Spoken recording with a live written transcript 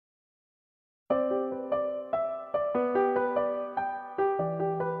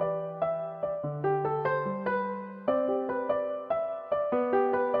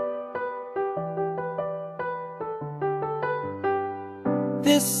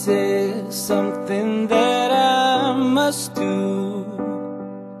this is something that I must do,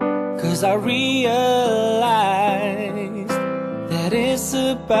 'cause I realize that it's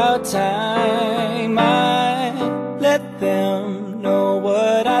about time I let them know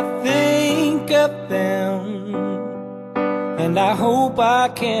what I think of them. And I hope I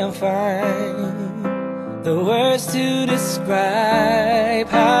can find the words to describe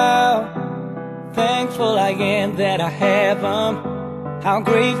how thankful I am that I have them, how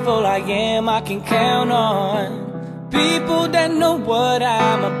grateful I am I can count on people that know what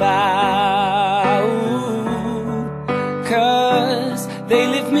I'm about. 'Cause they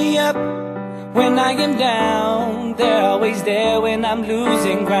lift me up when I am down, they're always there when I'm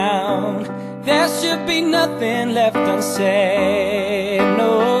losing ground. There should be nothing left unsaid,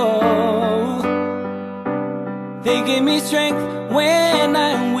 no. They give me strength when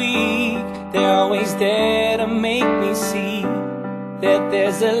I'm weak, they're always there to make me see that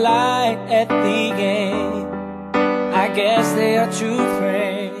there's a light at the end. I guess they are true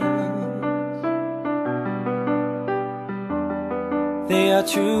friends. They are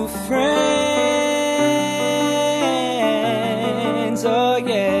true friends, oh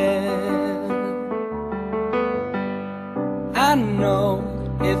yeah. I know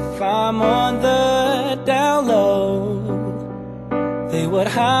if I'm on the down low, they would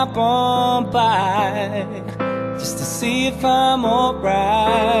hop on by just to see if I'm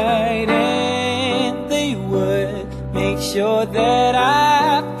alright, and they would make sure that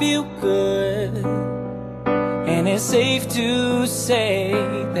I feel good. And it's safe to say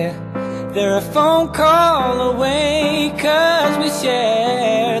that they're a phone call away, 'cause we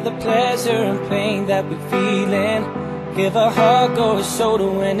share the pleasure and pain that we're feeling. Give a hug or a shoulder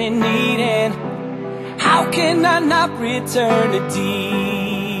when they need it. How can I not return the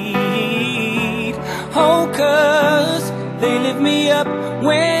deed? Oh, 'cause they lift me up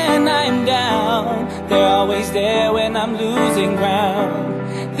when I'm down, they're always there when I'm losing ground.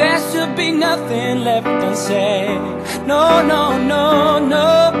 There should be nothing left unsaid, no, no, no, no,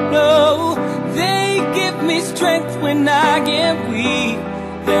 no. They give me strength when I get weak,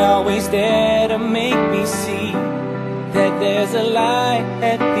 they're always there to make me see that there's a light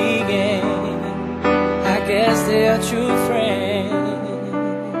at the end. I guess they are true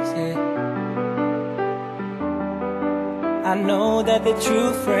friends, yeah. I know that they're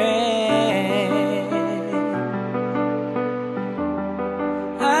true friends.